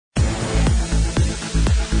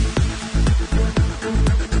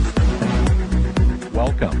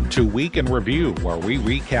to Week in Review, where we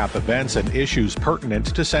recap events and issues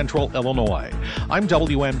pertinent to Central Illinois. I'm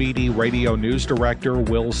WMBD Radio News Director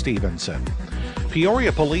Will Stevenson.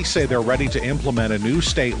 Peoria police say they're ready to implement a new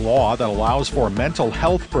state law that allows for mental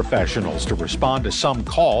health professionals to respond to some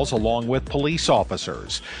calls along with police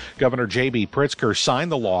officers. Governor J.B. Pritzker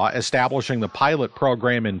signed the law establishing the pilot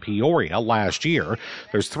program in Peoria last year.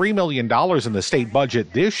 There's $3 million in the state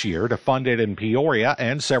budget this year to fund it in Peoria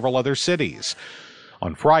and several other cities.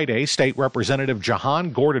 On Friday, State Representative Jahan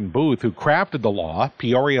Gordon Booth, who crafted the law,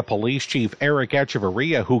 Peoria Police Chief Eric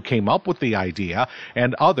Echeverria, who came up with the idea,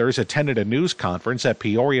 and others attended a news conference at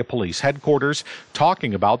Peoria Police Headquarters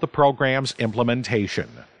talking about the program's implementation.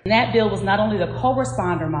 And that bill was not only the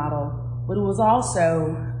co-responder model, but it was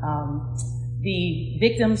also the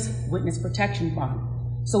Victims Witness Protection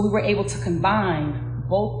Fund. So we were able to combine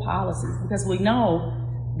both policies because we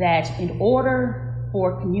know that in order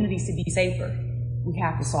for communities to be safer, we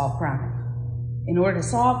have to solve crime. In order to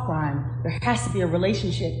solve crime, there has to be a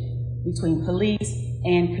relationship between police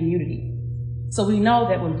and community. So we know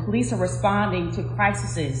that when police are responding to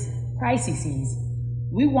crises,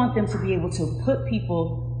 we want them to be able to put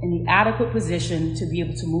people in the adequate position to be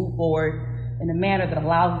able to move forward in a manner that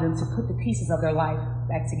allows them to put the pieces of their life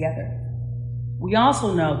back together. We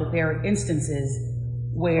also know that there are instances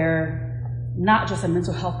where not just a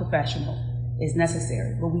mental health professional is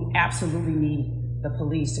necessary, but we absolutely need the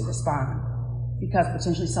police to respond because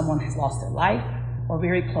potentially someone has lost their life or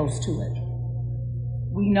very close to it.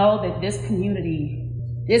 We know that this community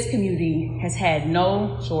has had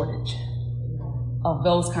no shortage of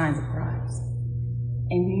those kinds of crimes.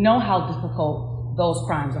 And we know how difficult those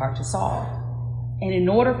crimes are to solve. And in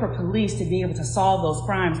order for police to be able to solve those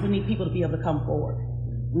crimes, we need people to be able to come forward.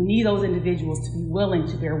 We need those individuals to be willing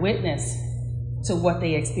to bear witness to what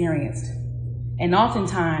they experienced. And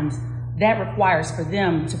oftentimes, that requires for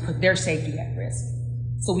them to put their safety at risk.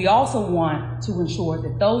 So we also want to ensure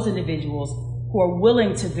that those individuals who are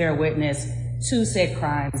willing to bear witness to said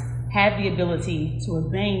crimes have the ability to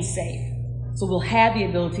remain safe. So we'll have the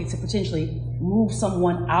ability to potentially move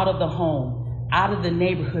someone out of the home, out of the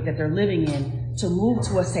neighborhood that they're living in, to move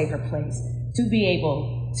to a safer place, to be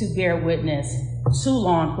able to bear witness to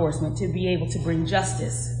law enforcement, to be able to bring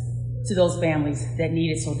justice to those families that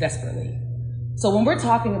need it so desperately. So when we're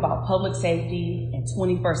talking about public safety and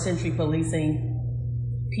 21st century policing,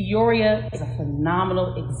 Peoria is a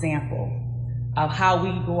phenomenal example of how we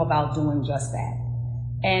go about doing just that.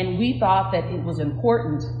 And we thought that it was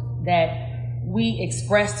important that we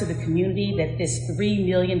express to the community that this $3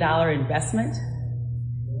 million investment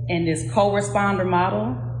in this co-responder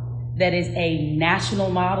model that is a national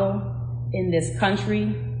model in this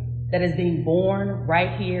country that is being born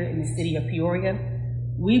right here in the city of Peoria.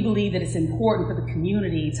 We believe that it's important for the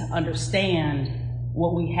community to understand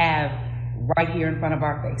what we have right here in front of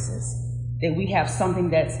our faces, that we have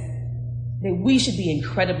something that we should be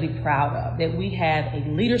incredibly proud of, that we have a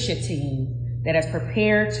leadership team that is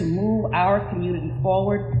prepared to move our community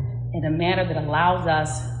forward in a manner that allows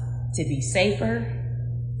us to be safer,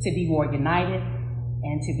 to be more united,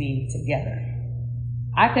 and to be together.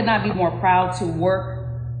 I could not be more proud to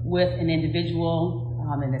work with an individual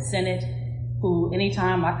in the Senate who,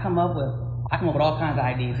 anytime I come up with all kinds of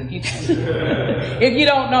ideas. If you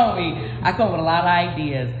don't know me, I come up with a lot of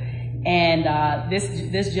ideas. And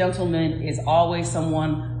this gentleman is always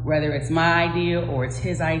someone, whether it's my idea or it's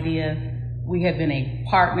his idea. We have been a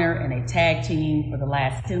partner and a tag team for the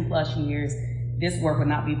last 10 plus years. This work would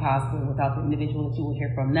not be possible without the individual that you will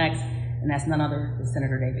hear from next, and that's none other than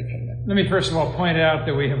Senator David Caleb. Let me first of all point out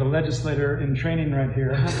that we have a legislator in training right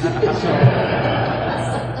here.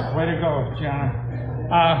 Way to go,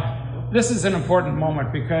 John. This is an important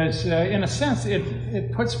moment because, in a sense,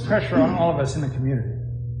 it puts pressure on all of us in the community.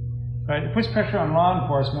 Right? It puts pressure on law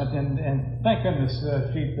enforcement, and thank goodness,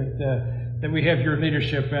 Chief, that we have your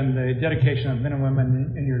leadership and the dedication of men and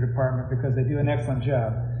women in your department because they do an excellent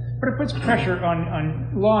job. But it puts pressure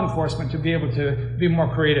on law enforcement to be able to be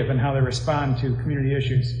more creative in how they respond to community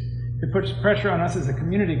issues. It puts pressure on us as a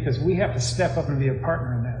community because we have to step up and be a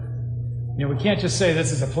partner in that. You know, we can't just say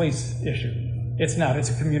this is a police issue. It's not. It's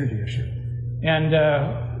a community issue. And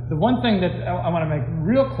the one thing that I want to make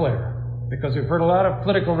real clear, because we've heard a lot of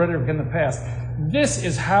political rhetoric in the past, this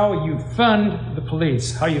is how you fund the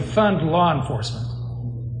police, how you fund law enforcement.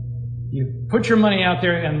 You put your money out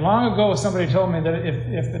there, and long ago somebody told me that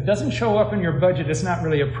if it doesn't show up in your budget, it's not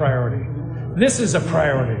really a priority. This is a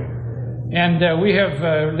priority. And we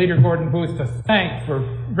have Leader Gordon Booth to thank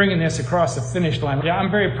for bringing this across the finish line. Yeah, I'm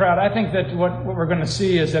very proud. I think that what we're going to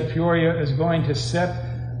see is that Peoria is going to set,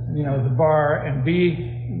 the bar and be,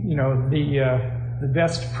 the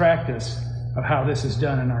best practice of how this is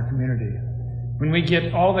done in our community. When we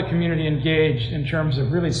get all the community engaged in terms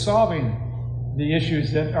of really solving the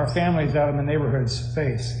issues that our families out in the neighborhoods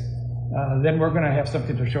face, then we're going to have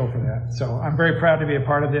something to show for that. So I'm very proud to be a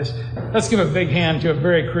part of this. Let's give a big hand to a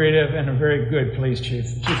very creative and a very good police chief.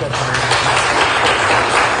 Keep up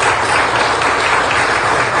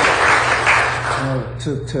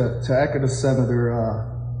To echo the senator,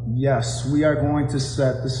 yes, we are going to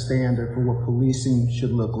set the standard for what policing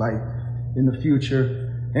should look like in the future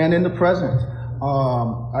and in the present.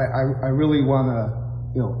 I really want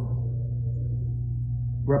to,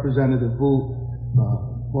 Representative Booth,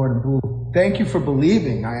 Gordon Booth, thank you for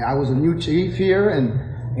believing. I was a new chief here,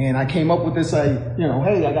 and I came up with this, hey,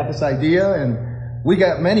 I got this idea, and we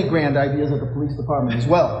got many grand ideas at the police department as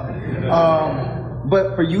well.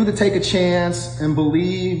 But for you to take a chance and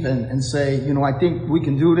believe and say, I think we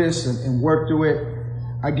can do this and work through it,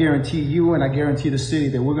 I guarantee you and I guarantee the city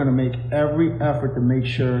that we're going to make every effort to make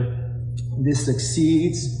sure this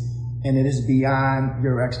succeeds and it is beyond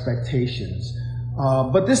your expectations.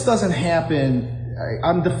 But this doesn't happen.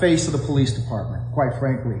 I'm the face of the police department, quite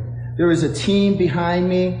frankly. There is a team behind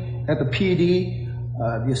me at the PD,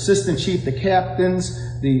 the assistant chief, the captains,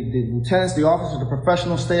 the lieutenants, the officers, the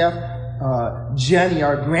professional staff, Jenny,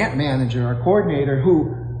 our grant manager, our coordinator,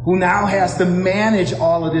 who now has to manage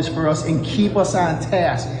all of this for us and keep us on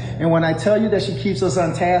task. And when I tell you that she keeps us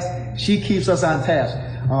on task, she keeps us on task.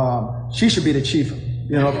 She should be the chief,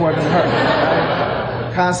 according to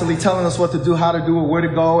her. Constantly telling us what to do, how to do it, where to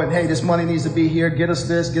go, and hey, this money needs to be here, get us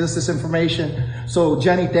this information. So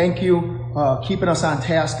Jenny, thank you, keeping us on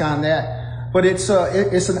task on that. But it's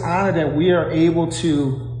an honor that we are able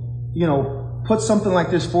to, put something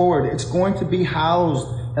like this forward. It's going to be housed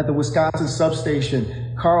at the Wisconsin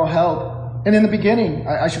substation, Carle Health. And in the beginning,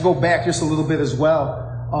 I should go back just a little bit as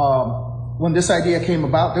well. When this idea came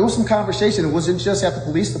about, there was some conversation. It wasn't just at the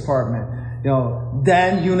police department.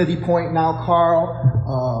 Then Unity Point, now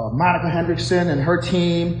Carl, Monica Hendrickson and her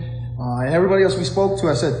team, and everybody else we spoke to.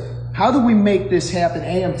 I said, how do we make this happen?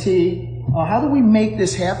 AMT, how do we make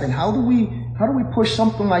this happen? How do we push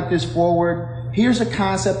something like this forward? Here's a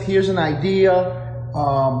concept, here's an idea.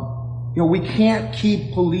 We can't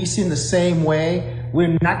keep policing the same way.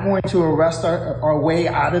 We're not going to arrest our way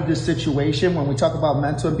out of this situation when we talk about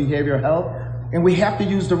mental and behavioral health. And we have to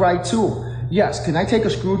use the right tool. Yes, can I take a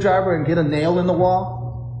screwdriver and get a nail in the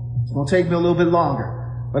wall? It'll take me a little bit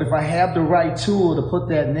longer. But if I have the right tool to put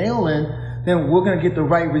that nail in, then we're going to get the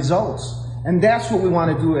right results. And that's what we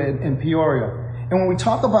want to do in Peoria. And when we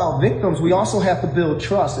talk about victims, we also have to build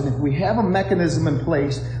trust. And if we have a mechanism in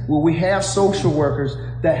place where we have social workers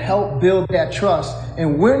that help build that trust,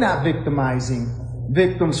 and we're not victimizing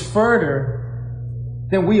victims further,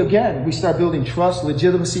 then we start building trust,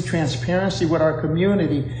 legitimacy, transparency with our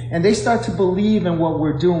community, and they start to believe in what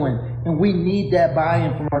we're doing. And we need that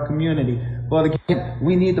buy-in from our community. But again,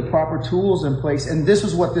 we need the proper tools in place, and this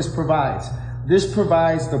is what this provides. This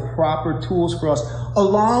provides the proper tools for us,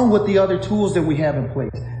 along with the other tools that we have in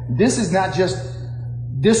place. This is not just,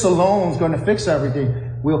 this alone is going to fix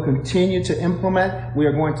everything. We'll continue to implement. We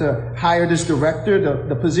are going to hire this director.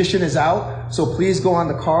 The position is out, so please go on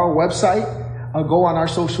the Carle website. Go on our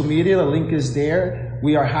social media. The link is there.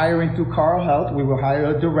 We are hiring through Carle Health. We will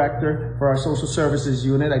hire a director for our social services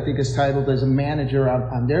unit. I think it's titled as a manager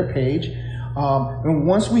on their page. And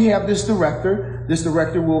once we have this director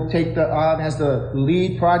will take on as the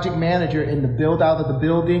lead project manager in the build out of the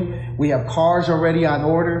building. We have cars already on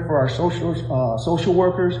order for our social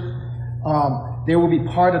workers. They will be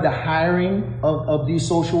part of the hiring of these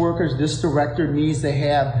social workers. This director needs to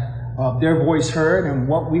have their voice heard and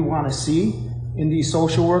what we want to see in these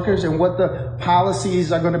social workers and what the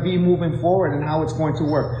policies are going to be moving forward and how it's going to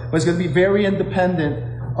work. But it's going to be very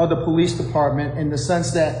independent of the police department in the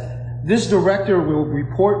sense that this director will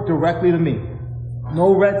report directly to me.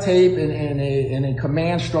 No red tape in a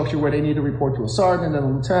command structure where they need to report to a sergeant, then a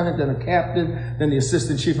lieutenant, then a captain, then the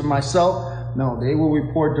assistant chief and myself. No, they will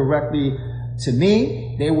report directly to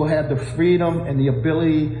me. They will have the freedom and the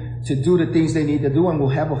ability to do the things they need to do, and we'll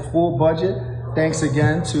have a full budget. Thanks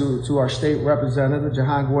again to our state representative,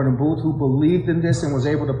 Jahan Gordon Booth, who believed in this and was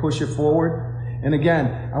able to push it forward. And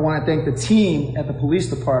again, I want to thank the team at the police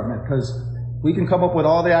department, because we can come up with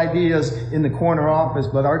all the ideas in the corner office,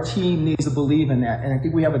 but our team needs to believe in that. And I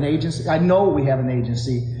think we have an agency. I know we have an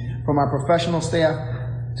agency, from our professional staff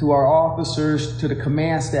to our officers to the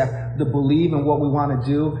command staff, to believe in what we want to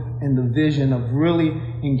do and the vision of really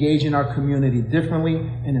engaging our community differently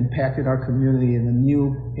and impacting our community in a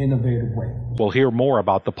new, innovative way. We'll hear more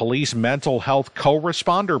about the Police Mental Health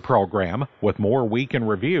Co-Responder Program with more Week in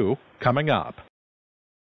Review coming up.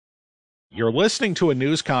 You're listening to a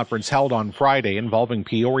news conference held on Friday involving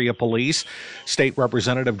Peoria Police, State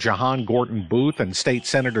Representative Jahan Gordon Booth, and State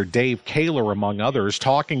Senator Dave Kaler, among others,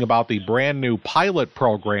 talking about the brand new pilot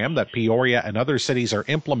program that Peoria and other cities are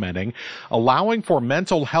implementing, allowing for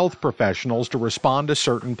mental health professionals to respond to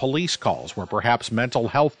certain police calls where perhaps mental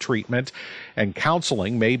health treatment and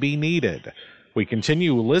counseling may be needed. We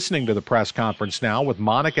continue listening to the press conference now with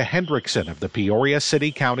Monica Hendrickson of the Peoria City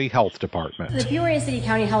County Health Department. The Peoria City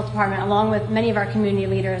County Health Department, along with many of our community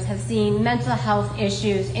leaders, have seen mental health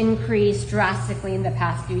issues increase drastically in the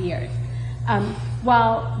past few years.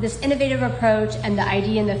 While this innovative approach and the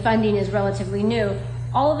idea and the funding is relatively new,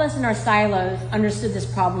 all of us in our silos understood this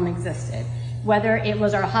problem existed. Whether it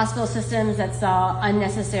was our hospital systems that saw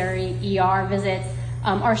unnecessary ER visits,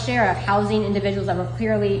 our share of housing individuals that were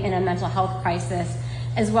clearly in a mental health crisis,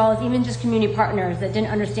 as well as even just community partners that didn't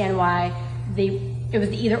understand why it was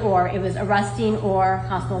the either or, it was arresting or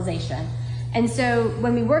hospitalization. And so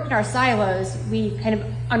when we worked in our silos, we kind of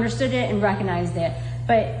understood it and recognized it.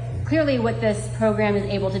 But clearly what this program is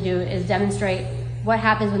able to do is demonstrate what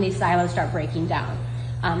happens when these silos start breaking down.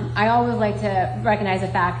 I always like to recognize the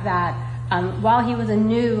fact that while he was a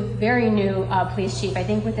very new police chief, I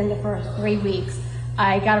think within the first 3 weeks,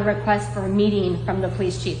 I got a request for a meeting from the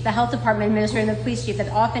police chief. The health department administrator and the police chief, that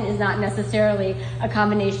often is not necessarily a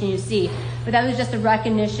combination you see, but that was just a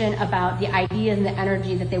recognition about the ideas and the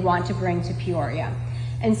energy that they want to bring to Peoria.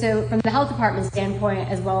 And so from the health department standpoint,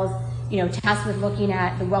 as well as tasked with looking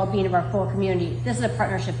at the well-being of our full community, this is a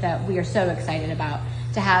partnership that we are so excited about,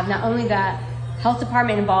 to have not only the health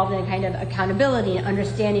department involved in kind of accountability and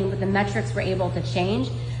understanding what the metrics we're able to change,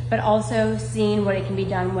 but also seeing what it can be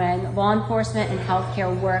done when law enforcement and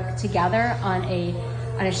healthcare work together on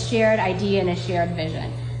a shared idea and a shared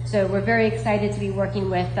vision. So we're very excited to be working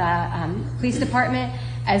with the police department,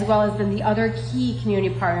 as well as the other key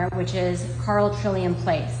community partner, which is Carl Trillium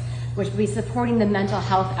Place, which will be supporting the mental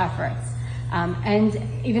health efforts. And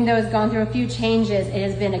even though it's gone through a few changes, it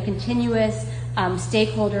has been a continuous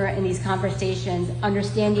stakeholder in these conversations,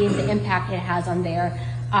 understanding the impact it has on their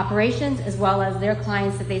operations, as well as their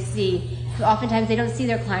clients that they see. So oftentimes they don't see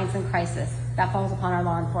their clients in crisis. That falls upon our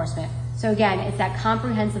law enforcement. So again, it's that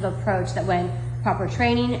comprehensive approach that when proper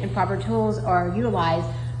training and proper tools are utilized,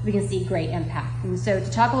 we can see great impact. And so to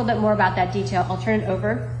talk a little bit more about that detail, I'll turn it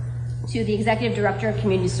over to the Executive Director of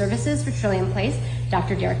Community Services for Trillium Place,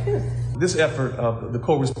 Dr. Derek Booth. This effort of the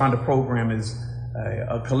co-responder program is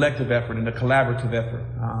a collective effort and a collaborative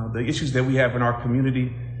effort. The issues that we have in our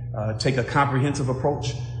community take a comprehensive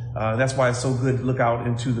approach. That's why it's so good to look out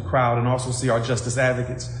into the crowd and also see our justice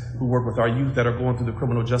advocates who work with our youth that are going through the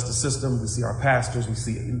criminal justice system. We see our pastors, we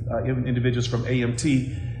see individuals from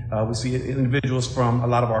AMT, we see individuals from a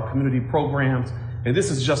lot of our community programs. And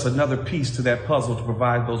this is just another piece to that puzzle to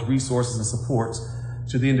provide those resources and supports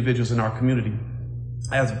to the individuals in our community.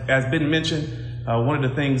 As been mentioned, one of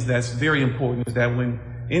the things that's very important is that when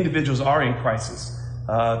individuals are in crisis,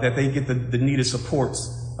 that they get the needed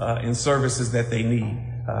supports and services that they need.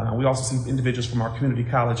 We also see individuals from our community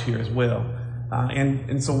college here as well.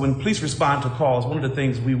 And so when police respond to calls, one of the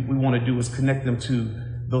things we want to do is connect them to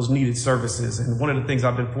those needed services. And one of the things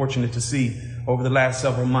I've been fortunate to see over the last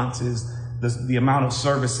several months is the amount of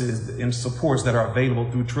services and supports that are available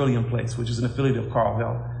through Trillium Place, which is an affiliate of Carl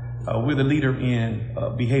Health. We're the leader in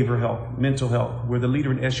behavioral health, mental health. We're the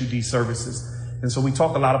leader in SUD services. And so we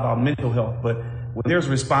talk a lot about mental health, but when there's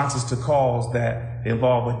responses to calls that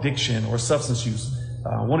involve addiction or substance use,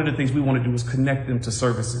 one of the things we want to do is connect them to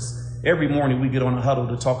services. Every morning we get on a huddle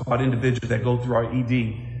to talk about individuals that go through our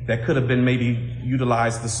ED that could have been maybe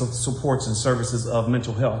utilized the supports and services of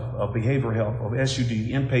mental health, of behavioral health, of SUD,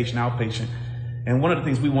 inpatient, outpatient. And one of the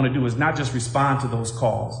things we want to do is not just respond to those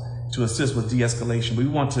calls to assist with de-escalation, but we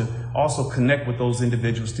want to also connect with those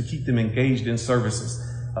individuals to keep them engaged in services.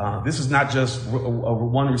 This is not just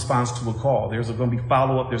one response to a call. There's going to be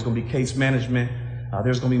follow-up, there's going to be case management,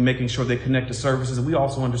 there's going to be making sure they connect to services. And we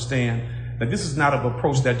also understand that this is not an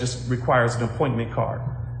approach that just requires an appointment card.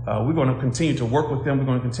 We're going to continue to work with them. We're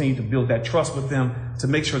going to continue to build that trust with them to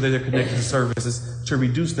make sure that they're connected to services, to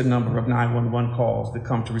reduce the number of 911 calls that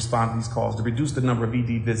come to respond to these calls, to reduce the number of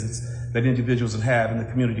ED visits that individuals have in the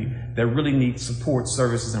community that really need support,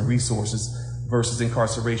 services, and resources versus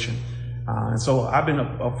incarceration. And so I've been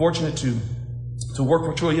fortunate to work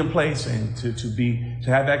for Trillium Place and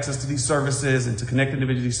to have access to these services and to connect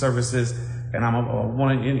individuals to these services. And I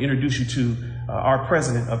want to introduce you to our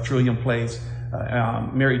president of Trillium Place,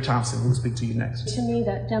 Mary Thompson, who will speak to you next. To me,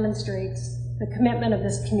 that demonstrates the commitment of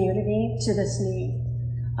this community to this need.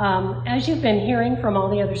 As you've been hearing from all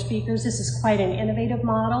the other speakers, this is quite an innovative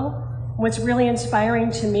model. What's really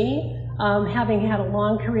inspiring to me having had a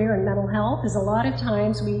long career in mental health, is a lot of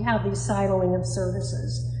times we have these siloing of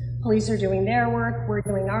services. Police are doing their work, we're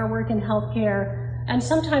doing our work in healthcare, and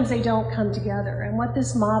sometimes they don't come together. And what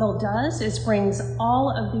this model does is brings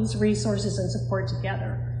all of these resources and support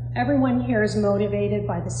together. Everyone here is motivated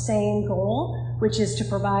by the same goal, which is to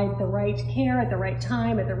provide the right care at the right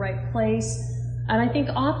time, at the right place. And I think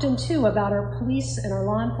often too about our police and our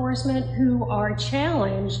law enforcement who are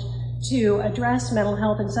challenged to address mental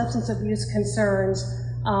health and substance abuse concerns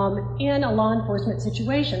in a law enforcement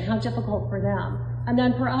situation, how difficult for them. And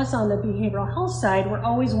then for us on the behavioral health side, we're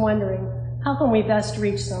always wondering, how can we best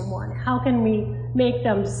reach someone? How can we make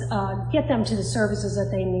them, get them to the services that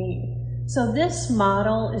they need? So this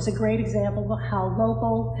model is a great example of how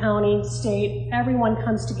local, county, state, everyone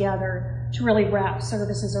comes together to really wrap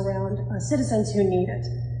services around citizens who need it.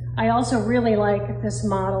 I also really like this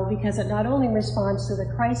model because it not only responds to the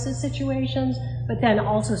crisis situations, but then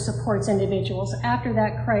also supports individuals after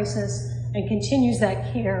that crisis and continues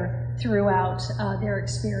that care throughout their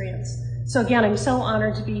experience. So again, I'm so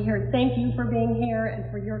honored to be here. Thank you for being here and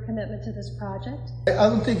for your commitment to this project. I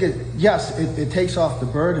don't think it takes off the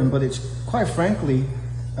burden, but it's quite frankly,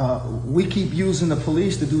 we keep using the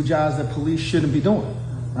police to do jobs that police shouldn't be doing,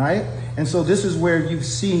 right? And so this is where you've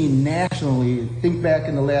seen nationally, think back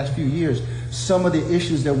in the last few years, some of the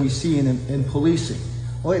issues that we see in policing.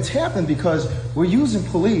 Well, it's happened because we're using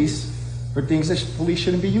police for things that police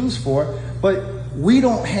shouldn't be used for, but we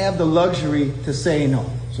don't have the luxury to say no.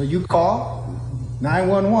 So you call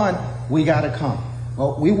 911, we gotta come.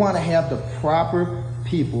 Well, we wanna have the proper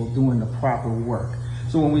people doing the proper work.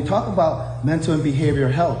 So when we talk about mental and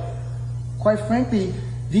behavioral health, quite frankly,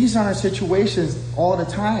 these aren't situations all the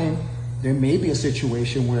time. There may be a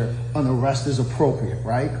situation where an arrest is appropriate,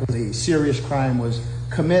 right? Because a serious crime was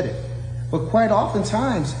committed. But quite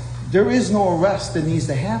oftentimes, there is no arrest that needs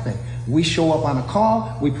to happen. We show up on a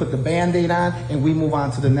call, we put the Band-Aid on, and we move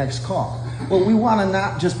on to the next call. Well, we want to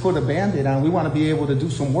not just put a Band-Aid on, we want to be able to do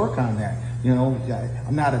some work on that. You know,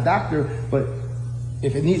 I'm not a doctor, but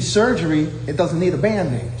if it needs surgery, it doesn't need a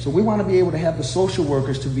Band-Aid. So we want to be able to have the social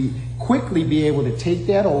workers to quickly be able to take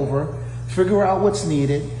that over, figure out what's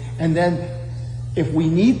needed, and then if we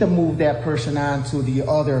need to move that person on to the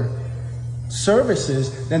other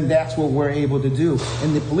services, then that's what we're able to do.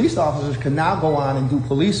 And the police officers can now go on and do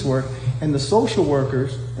police work, and the social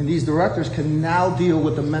workers and these directors can now deal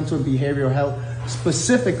with the mental and behavioral health,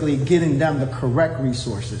 specifically getting them the correct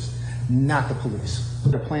resources, not the police.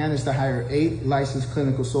 The plan is to hire 8 licensed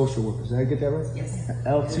clinical social workers. Did I get that right? Yes.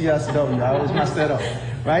 LCSW, I always mess that up,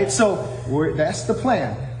 right? So that's the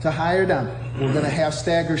plan, to hire them. We're gonna have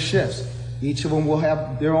staggered shifts. Each of them will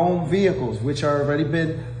have their own vehicles, which are already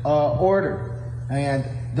been ordered. And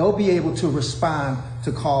they'll be able to respond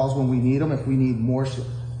to calls when we need them. If we need more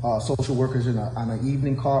social workers on an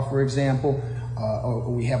evening call, for example, or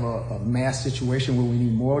we have a mass situation where we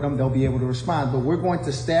need more of them, they'll be able to respond. But we're going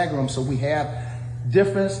to stagger them so we have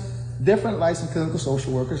different licensed clinical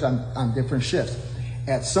social workers on different shifts.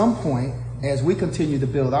 At some point, as we continue to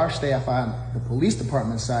build our staff on the police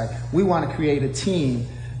department side, we want to create a team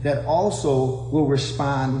that also will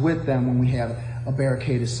respond with them when we have a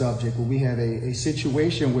barricaded subject, where we have a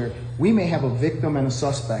situation where we may have a victim and a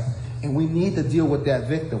suspect, and we need to deal with that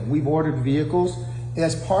victim. We've ordered vehicles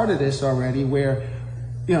as part of this already where,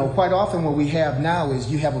 you know, quite often what we have now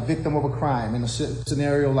is you have a victim of a crime in a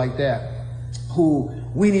scenario like that who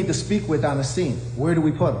we need to speak with on the scene. Where do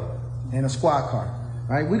we put them? In a squad car.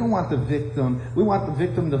 Right? We don't want the victim, we want the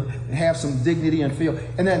victim to have some dignity and feel.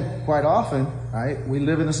 And then quite often, right, we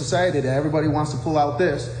live in a society that everybody wants to pull out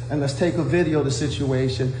this and let's take a video of the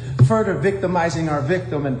situation, further victimizing our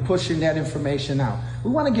victim and pushing that information out.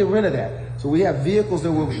 We want to get rid of that. So we have vehicles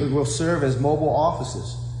that will serve as mobile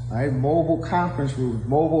offices, right? Mobile conference rooms,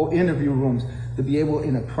 mobile interview rooms, to be able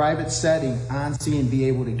in a private setting on scene, be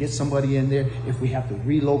able to get somebody in there. If we have to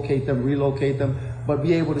relocate them, but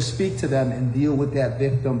be able to speak to them and deal with that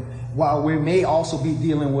victim while we may also be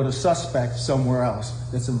dealing with a suspect somewhere else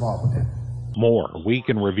that's involved with it. More Week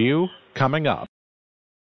in Review coming up.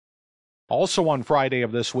 Also on Friday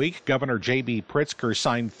of this week, Governor J.B. Pritzker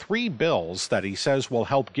signed 3 bills that he says will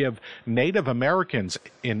help give Native Americans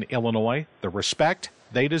in Illinois the respect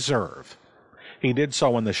they deserve. He did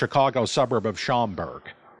so in the Chicago suburb of Schaumburg.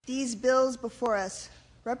 These bills before us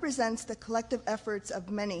represents the collective efforts of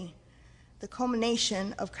many, the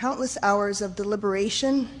culmination of countless hours of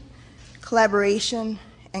deliberation, collaboration,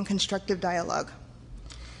 and constructive dialogue.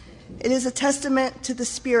 It is a testament to the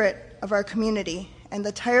spirit of our community and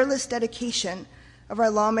the tireless dedication of our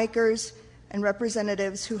lawmakers and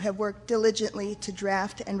representatives who have worked diligently to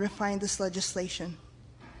draft and refine this legislation.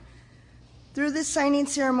 Through this signing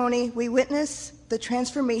ceremony, we witness the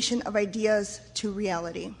transformation of ideas to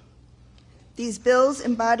reality. These bills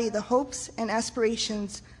embody the hopes and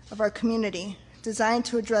aspirations of our community, designed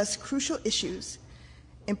to address crucial issues,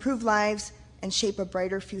 improve lives, and shape a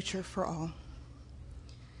brighter future for all.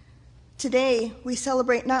 Today, we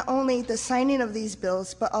celebrate not only the signing of these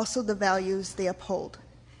bills, but also the values they uphold.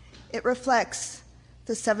 It reflects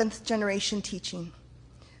the seventh generation teaching,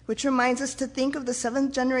 which reminds us to think of the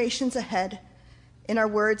seventh generations ahead in our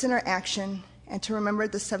words and our action, and to remember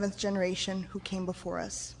the seventh generation who came before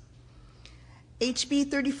us. HB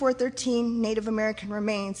 3413, Native American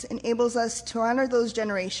Remains, enables us to honor those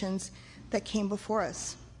generations that came before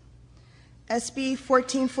us. SB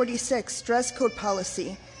 1446, Dress Code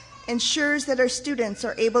Policy, ensures that our students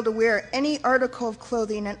are able to wear any article of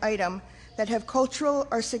clothing and item that have cultural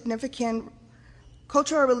or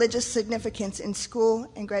religious significance in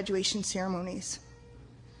school and graduation ceremonies.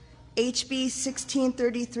 HB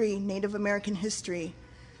 1633, Native American History,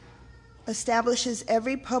 establishes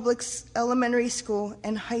every public elementary school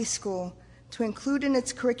and high school to include in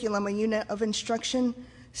its curriculum a unit of instruction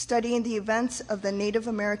studying the events of the Native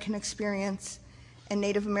American experience and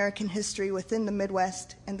Native American history within the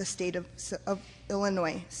Midwest and the state of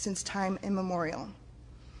Illinois since time immemorial.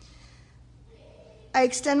 I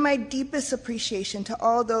extend my deepest appreciation to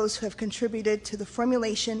all those who have contributed to the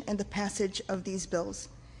formulation and the passage of these bills,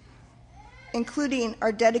 including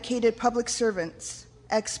our dedicated public servants,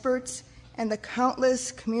 experts, and the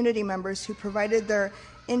countless community members who provided their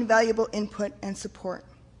invaluable input and support.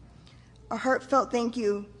 A heartfelt thank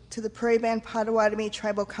you to the Prairie Band Potawatomi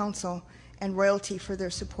Tribal Council and royalty for their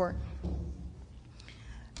support.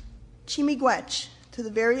 Chi-miigwech to the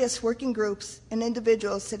various working groups and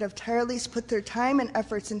individuals that have tirelessly put their time and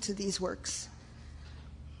efforts into these works.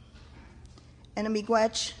 And a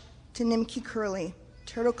miigwech to Nimki Curley,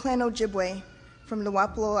 Turtle Clan Ojibwe from the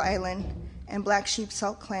Wapello Island, and Black Sheep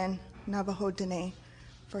Salt Clan Navajo Dene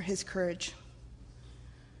for his courage.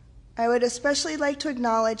 I would especially like to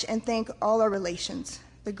acknowledge and thank all our relations,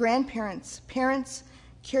 the grandparents, parents,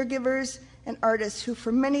 caregivers, and artists who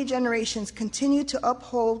for many generations continue to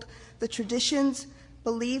uphold the traditions,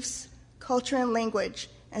 beliefs, culture, and language,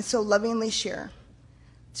 and so lovingly share.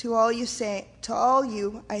 To all you,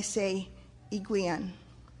 I say, Iguian.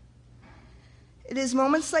 It is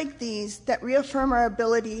moments like these that reaffirm our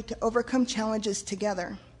ability to overcome challenges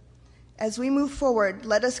together. As we move forward,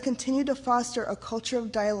 let us continue to foster a culture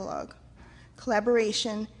of dialogue,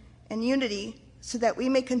 collaboration, and unity so that we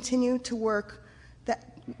may continue the work that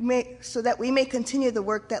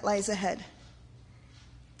lies ahead.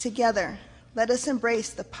 Together, let us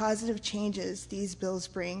embrace the positive changes these bills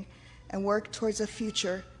bring and work towards a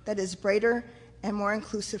future that is brighter and more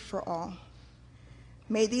inclusive for all.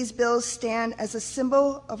 May these bills stand as a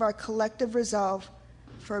symbol of our collective resolve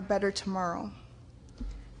for a better tomorrow.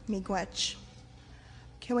 Miigwech.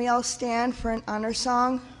 Can we all stand for an honor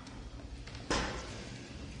song?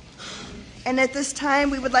 And at this time,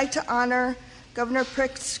 we would like to honor Governor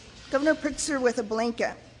Pritzker with a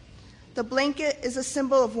blanket. The blanket is a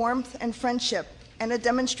symbol of warmth and friendship and a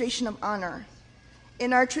demonstration of honor.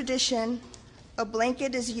 In our tradition, a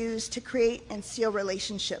blanket is used to create and seal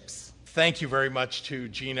relationships. Thank you very much to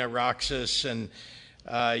Gina Roxas, and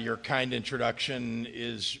your kind introduction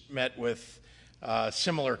is met with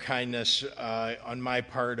similar kindness on my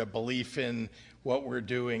part, a belief in what we're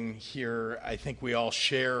doing here. I think we all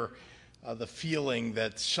share the feeling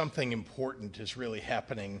that something important is really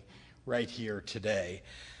happening right here today.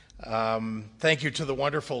 Thank you to the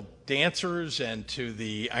wonderful dancers and to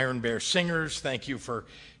the Iron Bear singers. Thank you for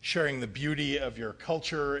sharing the beauty of your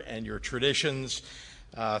culture and your traditions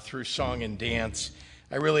through song and dance.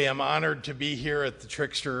 I really am honored to be here at the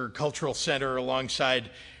Trickster Cultural Center alongside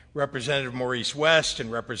Representative Maurice West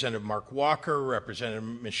and Representative Mark Walker, Representative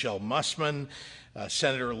Michelle Mussman,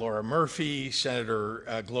 Senator Laura Murphy, Senator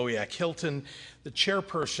Glowiak Hilton, the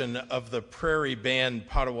chairperson of the Prairie Band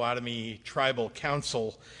Potawatomi Tribal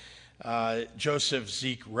Council, Joseph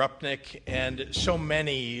Zeke Rupnick, and so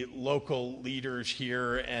many local leaders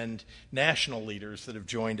here and national leaders that have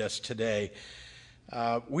joined us today.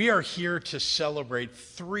 We are here to celebrate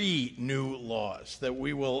 3 new laws that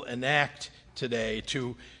we will enact today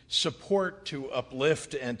to support, to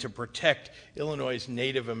uplift, and to protect Illinois'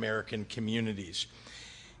 Native American communities.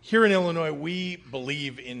 Here in Illinois, we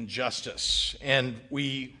believe in justice, and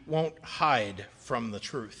we won't hide from the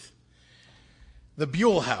truth. The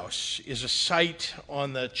Buell House is a site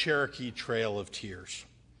on the Cherokee Trail of Tears.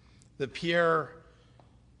 The Pierre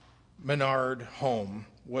Menard home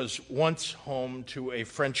was once home to a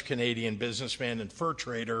French-Canadian businessman and fur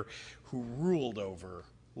trader who ruled over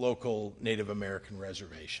local Native American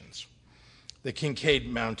reservations. The Kincaid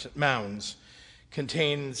Mounds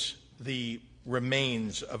contains the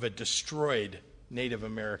remains of a destroyed Native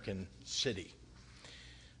American city.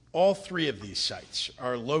 All three of these sites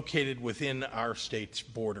are located within our state's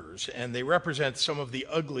borders, and they represent some of the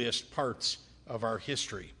ugliest parts of our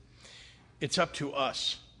history. It's up to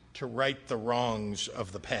us to right the wrongs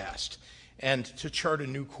of the past and to chart a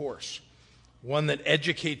new course, one that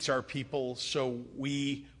educates our people so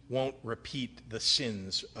we won't repeat the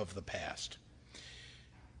sins of the past.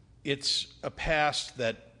 It's a past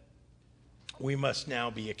that we must now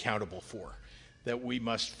be accountable for, that we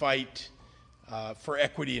must fight for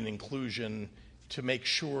equity and inclusion to make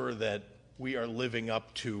sure that we are living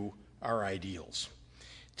up to our ideals.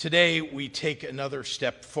 Today, we take another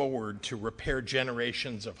step forward to repair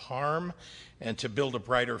generations of harm and to build a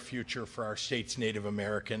brighter future for our state's Native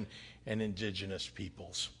American and Indigenous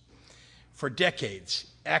peoples. For decades,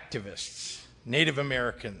 activists, Native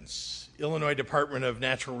Americans, Illinois Department of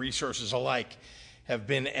Natural Resources alike have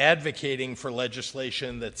been advocating for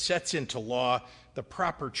legislation that sets into law the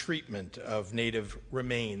proper treatment of Native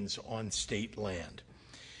remains on state land.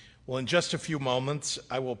 Well, in just a few moments,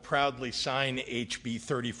 I will proudly sign HB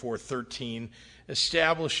 3413,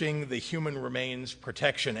 establishing the Human Remains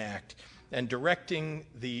Protection Act and directing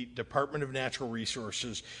the Department of Natural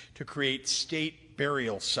Resources to create state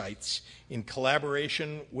burial sites in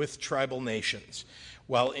collaboration with tribal nations,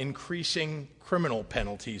 while increasing criminal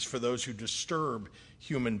penalties for those who disturb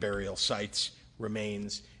human burial sites,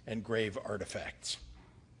 remains, and grave artifacts.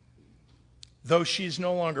 Though she's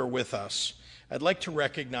no longer with us, I'd like to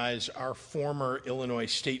recognize our former Illinois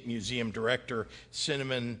State Museum director,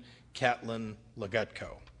 Cinnamon Catlin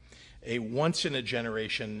Legutko, a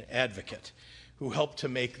once-in-a-generation advocate who helped to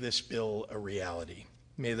make this bill a reality.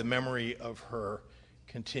 May the memory of her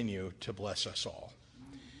continue to bless us all.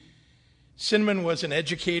 Cinnamon was an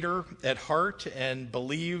educator at heart and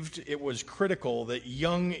believed it was critical that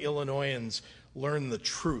young Illinoisans learn the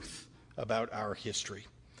truth about our history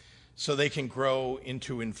so they can grow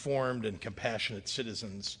into informed and compassionate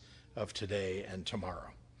citizens of today and tomorrow.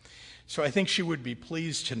 So I think she would be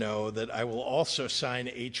pleased to know that I will also sign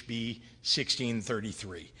HB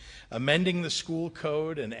 1633, amending the school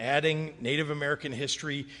code and adding Native American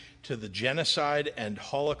history to the genocide and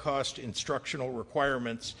Holocaust instructional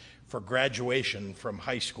requirements for graduation from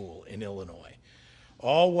high school in Illinois,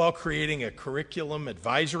 all while creating a curriculum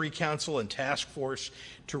advisory council and task force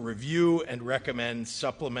to review and recommend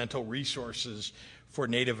supplemental resources for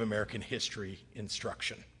Native American history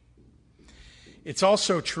instruction. It's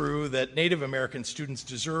also true that Native American students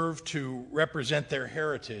deserve to represent their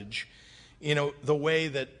heritage in the way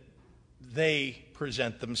that they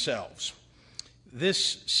present themselves.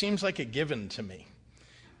 This seems like a given to me,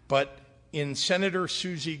 but in Senator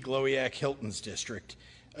Susie Glowiak Hilton's district,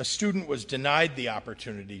 a student was denied the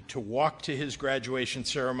opportunity to walk to his graduation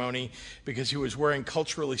ceremony because he was wearing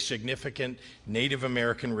culturally significant Native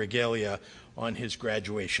American regalia on his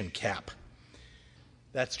graduation cap.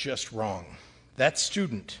 That's just wrong. That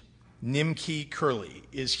student, Nimki Curley,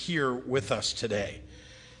 is here with us today.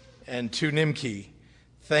 And to Nimki,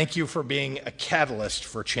 thank you for being a catalyst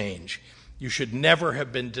for change. You should never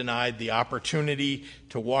have been denied the opportunity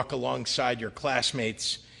to walk alongside your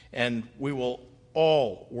classmates, and we will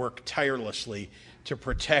all work tirelessly to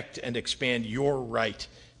protect and expand your right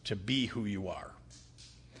to be who you are.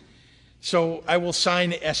 So I will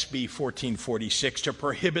sign SB 1446 to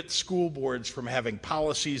prohibit school boards from having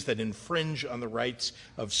policies that infringe on the rights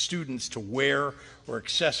of students to wear or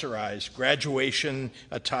accessorize graduation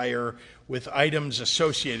attire with items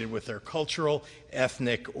associated with their cultural,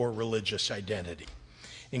 ethnic, or religious identity,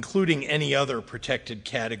 including any other protected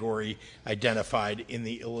category identified in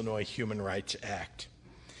the Illinois Human Rights Act.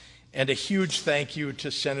 And a huge thank you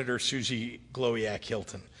to Senator Susie Glowiak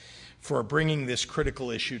Hilton for bringing this critical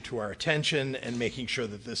issue to our attention and making sure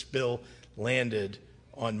that this bill landed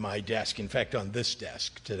on my desk, in fact, on this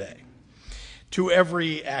desk today. To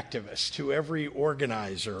every activist, to every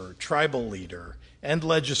organizer, tribal leader, and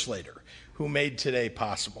legislator who made today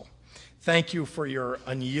possible, thank you for your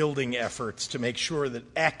unyielding efforts to make sure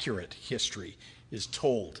that accurate history is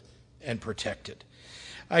told and protected.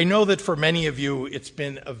 I know that for many of you, it's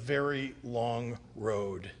been a very long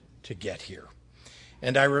road to get here,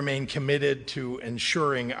 and I remain committed to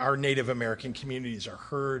ensuring our Native American communities are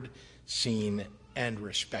heard, seen, and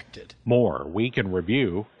respected. More Week in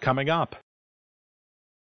Review coming up.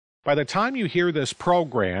 By the time you hear this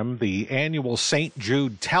program, the annual St.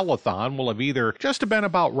 Jude Telethon will have either just been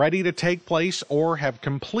about ready to take place or have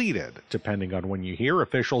completed. Depending on when you hear,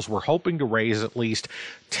 officials were hoping to raise at least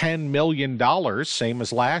 $10 million, same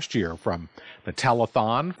as last year, from the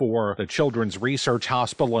telethon for the Children's Research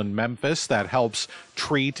Hospital in Memphis that helps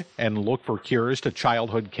treat and look for cures to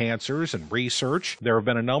childhood cancers and research. There have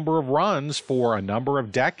been a number of runs for a number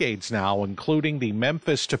of decades now, including the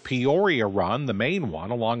Memphis to Peoria run, the main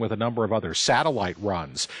one, along with a number of other satellite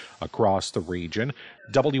runs across the region.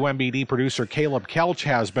 WMBD producer Caleb Kelch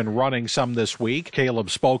has been running some this week. Caleb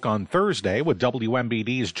spoke on Thursday with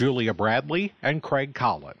WMBD's Julia Bradley and Craig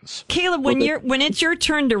Collins. Caleb, when it's your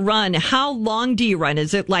turn to run, how long do you run?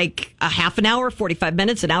 Is it like a half an hour, 45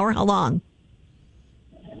 minutes, an hour? How long?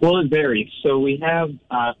 Well, it varies. So we have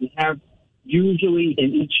usually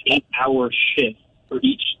in each 8-hour shift for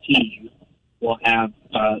each team, we'll have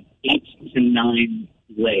 8 to 9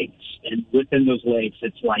 legs. And within those legs,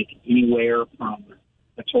 it's like anywhere from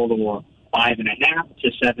a total of 5.5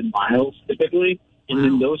 to 7 miles typically. And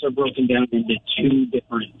then those are broken down into 2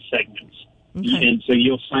 different segments. Okay. And so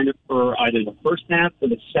you'll sign up for either the first half or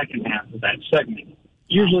the second half of that segment.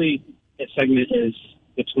 Usually a segment is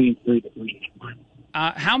between 3 to 3.5 miles.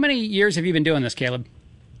 How many years have you been doing this, Caleb?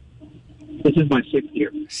 This is my 6th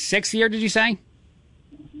year. 6th year, did you say?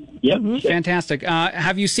 Yep. Mm-hmm. Fantastic.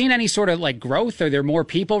 Have you seen any sort of like growth? Are there more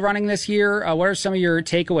people running this year? What are some of your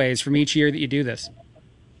takeaways from each year that you do this?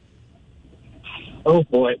 Oh,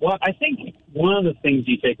 boy. Well, I think one of the things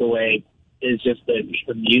you take away is just the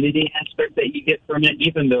community aspect that you get from it,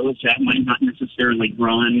 even those that might not necessarily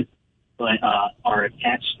run but are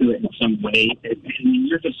attached to it in some way. I mean,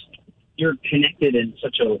 you're connected in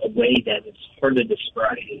such a way that it's hard to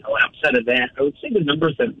describe. You know, outside of that, I would say the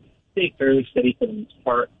numbers have stayed fairly steady for the most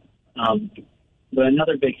part. But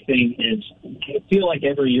another big thing is I feel like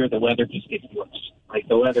every year the weather just gets worse. Like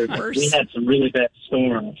the weather, we had some really bad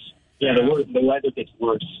storms. Yeah, the weather gets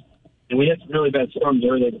worse. And we had some really bad storms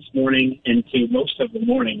early this morning into most of the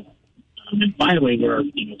morning. And finally we're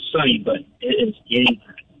sunny, but it is getting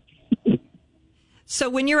bad. So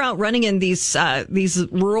when you're out running in these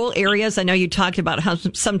rural areas, I know you talked about how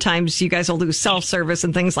sometimes you guys will do self-service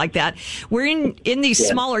and things like that. We're in these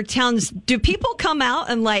smaller towns. Do people come out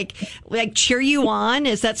and like cheer you on?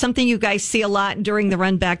 Is that something you guys see a lot during the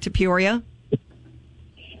run back to Peoria?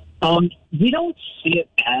 We don't see it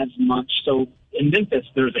as much. So in Memphis,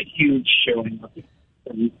 there's a huge showing of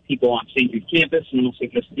people on St. Jude campus and also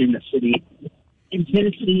just in the city. In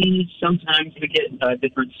Tennessee, sometimes we get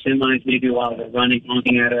different semis, maybe while they're running,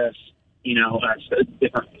 honking at us, so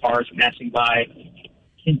different cars passing by.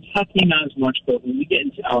 Kentucky, not as much, but when we get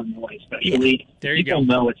into Illinois, especially, people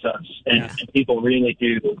know it's us, and people really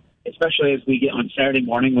do, especially as we get on Saturday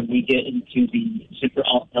morning when we get into the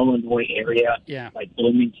central Illinois area, like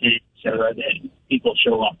Bloomington, et cetera, that people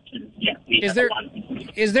show up. And, is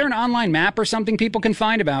there an online map or something people can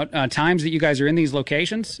find about times that you guys are in these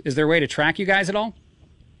locations? Is there a way to track you guys at all?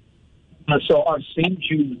 So our St.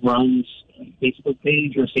 Jude Runs Facebook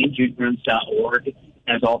page or stjuderuns.org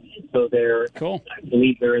has all the info there. Cool. I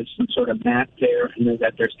believe there is some sort of map there, and then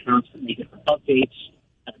that there's constantly different updates,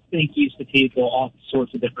 thank yous to people, all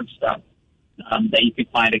sorts of different stuff that you can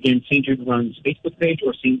find. Again, St. Jude Runs Facebook page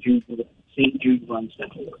or stjuderuns.org.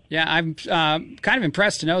 Yeah, I'm kind of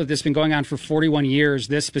impressed to know that this has been going on for 41 years,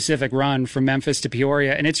 this specific run from Memphis to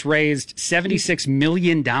Peoria, and it's raised $76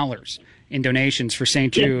 million in donations for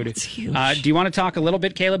St. Jude. It's huge. Do you want to talk a little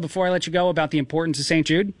bit, Caleb, before I let you go, about the importance of St.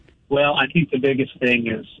 Jude? Well, I think the biggest thing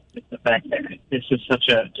is the fact that this is such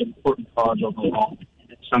an important cause overall.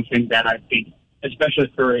 It's something that I think, especially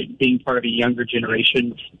for being part of a younger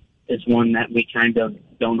generation, is one that we kind of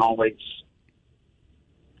don't always,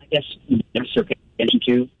 I guess, pay attention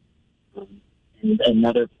to. And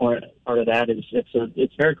another part of that is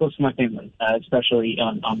it's very close to my family, especially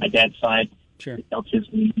on my dad's side. Sure. It helps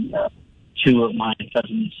me. 2 of my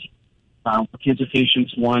cousins were cancer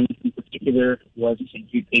patients. One in particular was a St.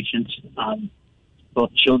 Jude patient.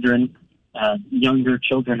 Both children, younger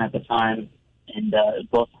children at the time, and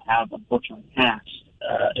both have unfortunately passed.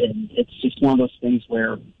 And it's just one of those things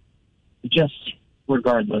where, just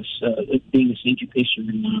regardless of being a St. Jude patient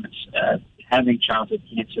or not, having childhood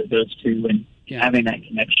cancer, those two, and having that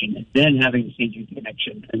connection, and then having the St. Jude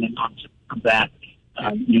connection, and then on top of that,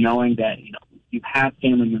 knowing that you have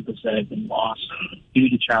family members that have been lost due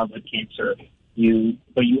to childhood cancer.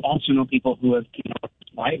 But you also know people who have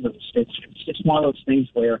survived this. It's just one of those things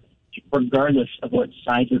where, regardless of what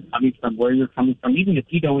side you're coming from, where you're coming from, even if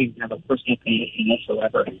you don't even have a personal connection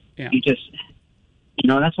whatsoever, you just,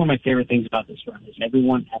 that's one of my favorite things about this run is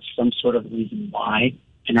everyone has some sort of reason why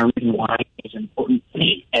And our reason why is important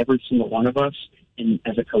to every single one of us and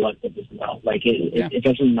as a collective as well. Like, it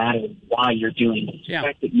doesn't matter why you're doing it. The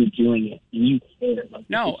fact that you're doing it and you care, like,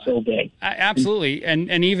 it's so big. Absolutely.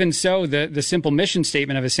 And even so, the simple mission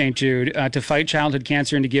statement of a St. Jude, to fight childhood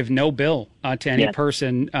cancer and to give no bill to any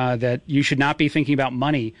person, that you should not be thinking about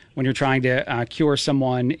money when you're trying to cure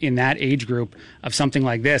someone in that age group of something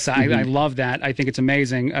like this. I love that. I think it's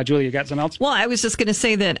amazing. Julia, you got something else? Well, I was just going to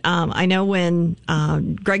say that I know when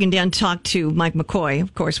Greg and Dan talked to Mike McCoy,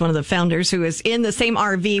 of course, one of the founders, who is in the same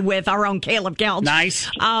RV with our own Caleb Kelch.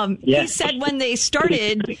 Nice. He said when they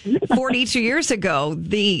started 42 years ago,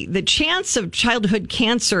 the chance of childhood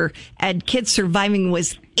cancer and kids surviving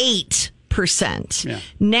was 8%. Yeah.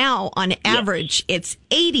 Now, on average, it's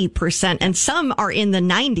 80%, and some are in the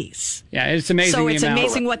 90s. Yeah, it's amazing. So it's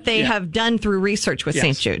amazing what they have done through research with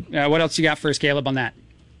St. Jude. What else you got for us, Caleb, on that?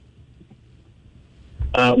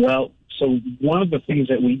 Well, so one of the things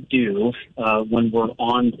that we do when we're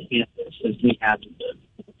on campus is we have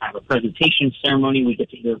a presentation ceremony. We get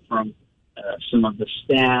to hear from some of the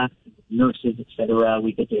staff, nurses, etc.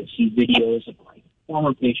 We get to see videos of like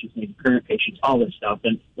former patients, maybe current patients, all this stuff,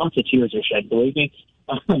 and lots of tears are shed, believe me.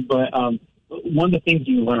 But one of the things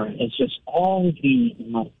you learn is just all the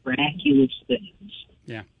miraculous things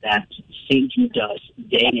that St. Jude does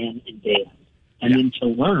day in and day out. And then to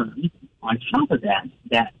learn, on top of that,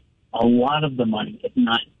 that a lot of the money, if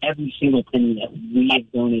not every single penny that we have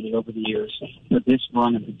donated over the years for this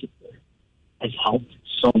run in particular, has helped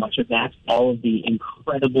so much of that. All of the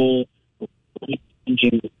incredible,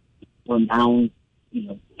 renowned,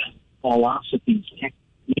 philosophies,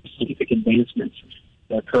 scientific advancements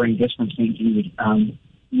that are occurring just from St. Jude.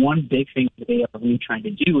 One big thing that they are really trying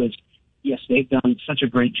to do is, yes, they've done such a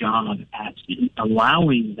great job at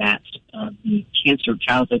allowing that the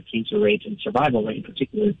childhood cancer rates and survival rate in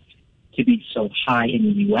particular to be so high in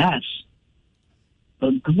the U.S.,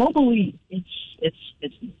 but globally it's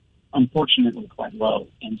unfortunately quite low.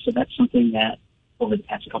 And so that's something that over the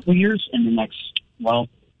past couple of years and the next,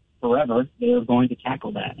 forever, they're going to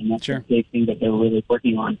tackle that. And that's the big thing that they're really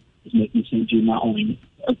working on, is making St. Jude not only,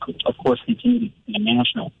 of course, continue to be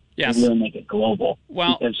national, but really make it global.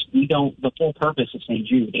 Well, because the full purpose of St.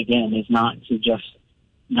 Jude, again, is not just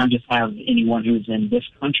have anyone who's in this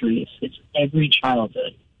country. It's every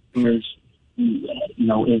childhood who is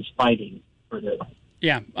fighting for their life.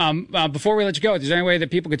 Yeah. Before we let you go, is there any way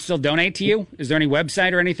that people could still donate to you? Is there any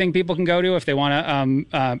website or anything people can go to if they want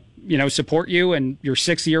to, support you and your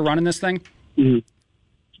 6th year running this thing? Mm-hmm.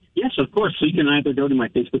 Yes, of course. So you can either go to my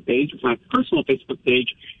Facebook page, my personal Facebook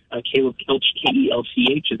page, Caleb Kelch,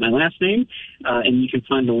 Kelch is my last name, and you can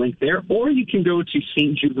find the link there. Or you can go to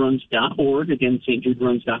stjuderuns.org, again,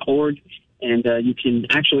 stjuderuns.org, and you can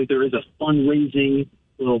actually, there is a fundraising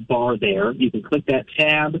little bar there. You can click that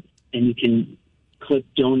tab, and you can click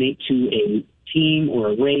donate to a team or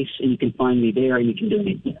a race, and you can find me there and you can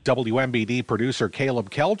donate there. WMBD producer Caleb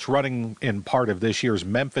Kelch, running in part of this year's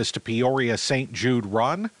Memphis to Peoria St. Jude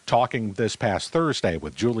run, talking this past Thursday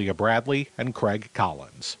with Julia Bradley and Craig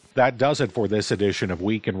Collins. That does it for this edition of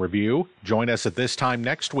Week in Review. Join us at this time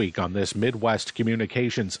next week on this Midwest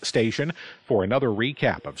Communications station for another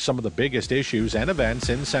recap of some of the biggest issues and events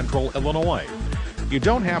in Central Illinois. You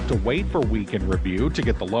don't have to wait for Week in Review to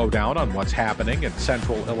get the lowdown on what's happening in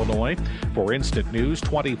Central Illinois. For instant news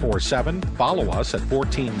 24/7, follow us at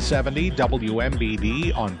 1470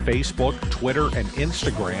 WMBD on Facebook, Twitter, and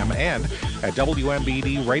Instagram, and at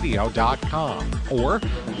WMBDradio.com. Or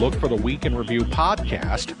look for the Week in Review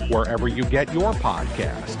podcast wherever you get your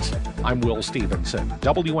podcasts. I'm Will Stevenson,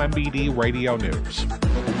 WMBD Radio News.